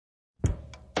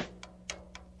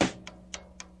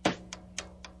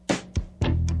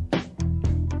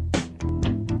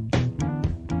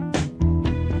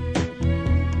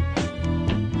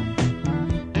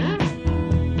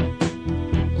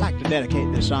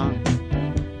dedicate this song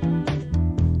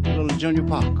to little Junior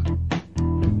Parker.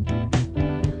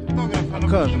 My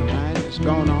cousin, right? It's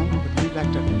going on, but we'd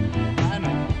like to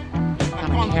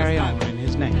kind of carry on in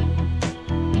his name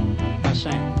by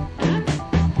saying,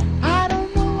 I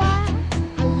don't know why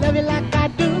I love you like I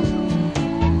do.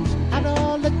 After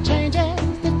all the changes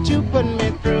that you put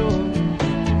me through,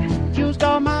 used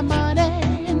all my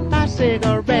money and my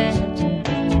cigarettes,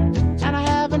 and I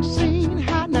haven't seen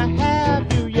how to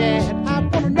have you yet. I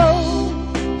wanna know,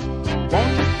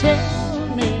 won't you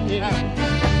tell me I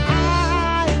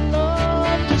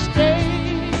love to stay?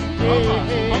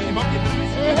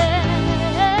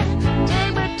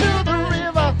 Take me to the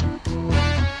river,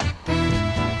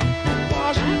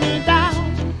 wash me down,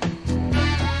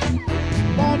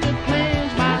 won't you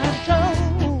cleanse my soul,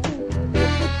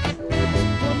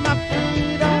 put my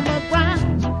feet on the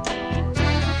ground.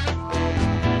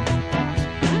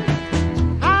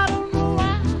 I don't know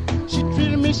why she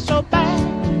treated me so bad,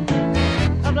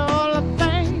 after all the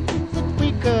things that we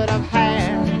could have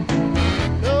had.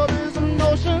 Love is a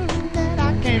notion that I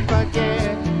can't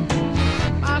forget.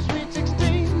 My sweet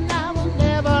 16 I will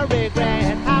never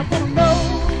regret. I wanna know,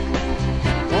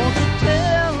 won't you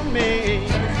tell me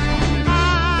I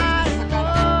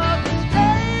love to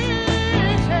stay?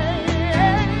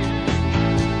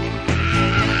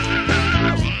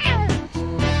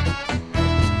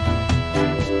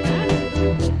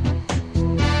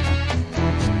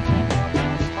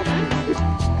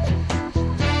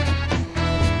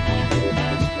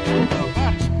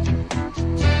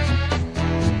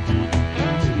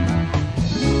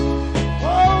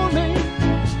 Hold me,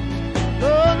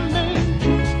 love me,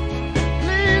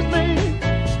 please me,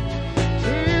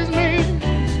 tease me,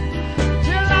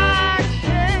 till I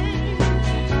can't,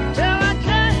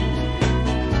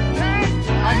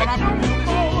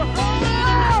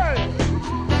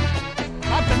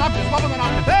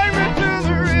 take me to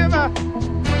the river.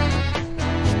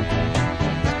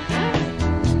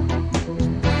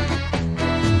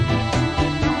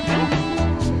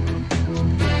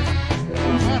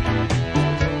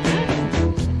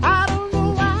 I don't know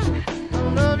why I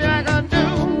love you like I do,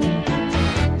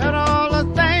 and all the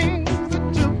things that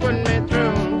you put me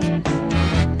through.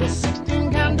 The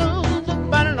 16 candles are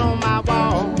burning on my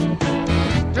wall.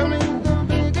 Tell me the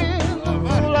biggest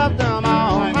fool of them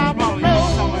all. I wanna know,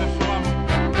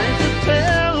 can't you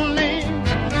tell me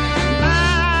I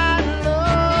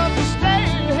love to stay?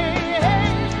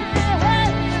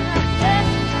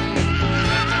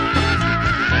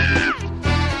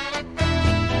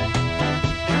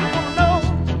 No,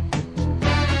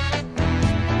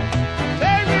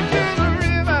 take me to the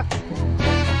river.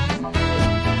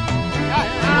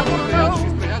 I wanna know,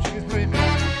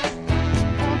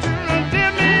 won't you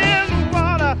dip me in the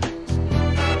water?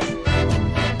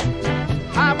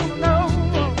 I wanna know,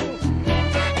 won't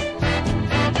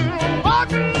you walk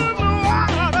me in the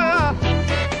water?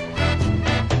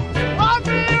 Walk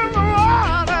me in the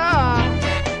water.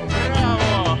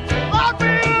 Walk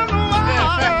me in the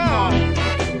water. Won't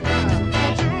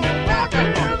you walk me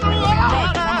in the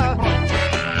water?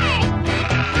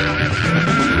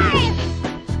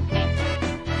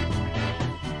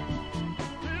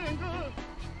 Feeling good.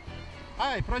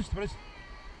 Aj, prođite.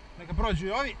 Neka prođu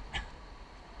i ovi.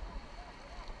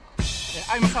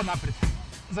 Ajmo sad naprijed.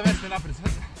 Zavesti naprijed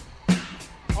sve.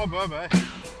 Obe,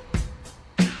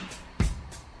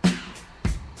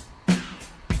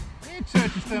 I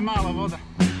čovječi što je mala voda.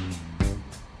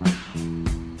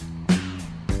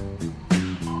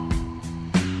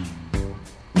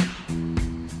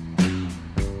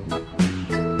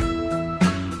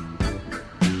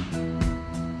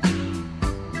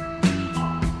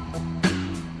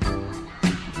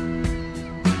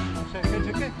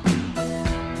 Čekaj.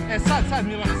 Sad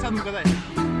Milane, sad mu ga daj.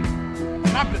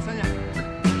 Naprijed sa njega.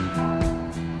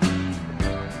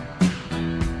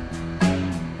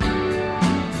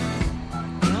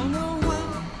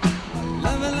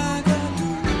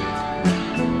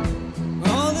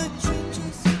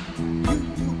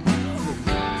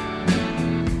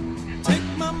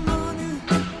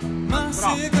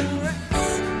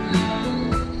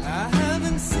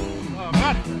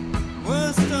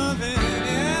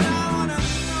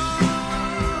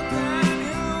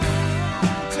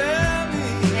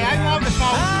 Ajmo ovdje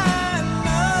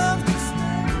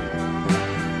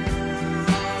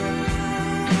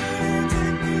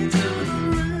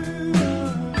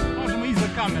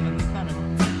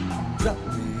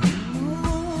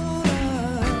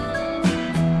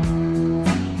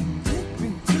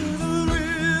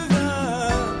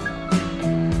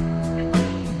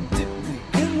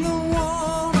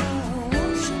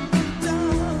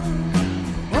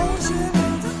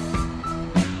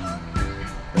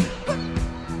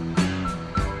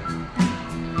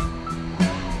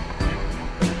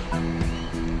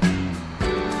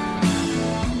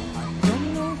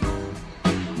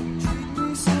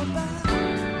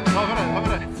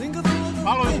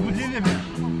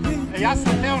ja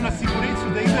sam teo na siguricu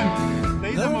da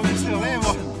idemo više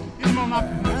levo. Idemo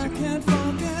napred.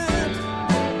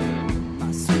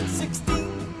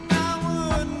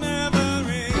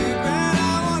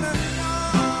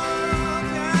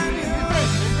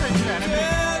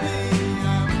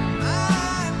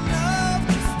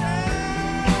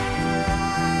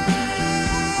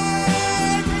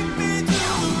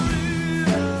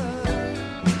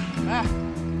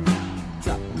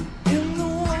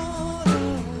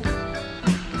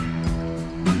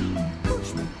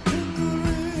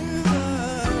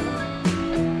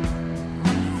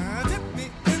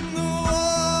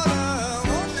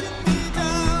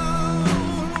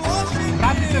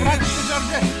 Vrati se,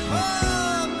 Đorđe!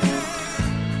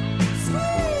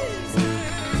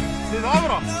 Si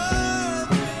dobro?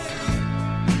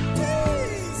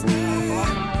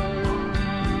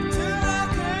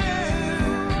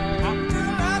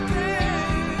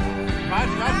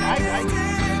 Važi, ajde.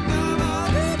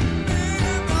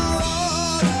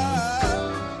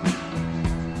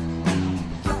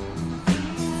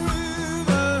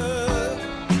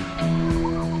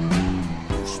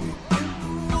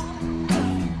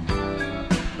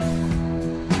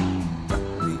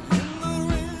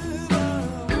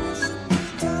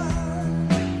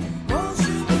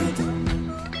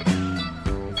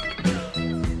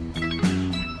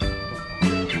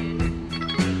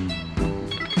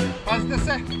 Pazite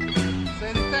se,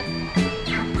 sedite.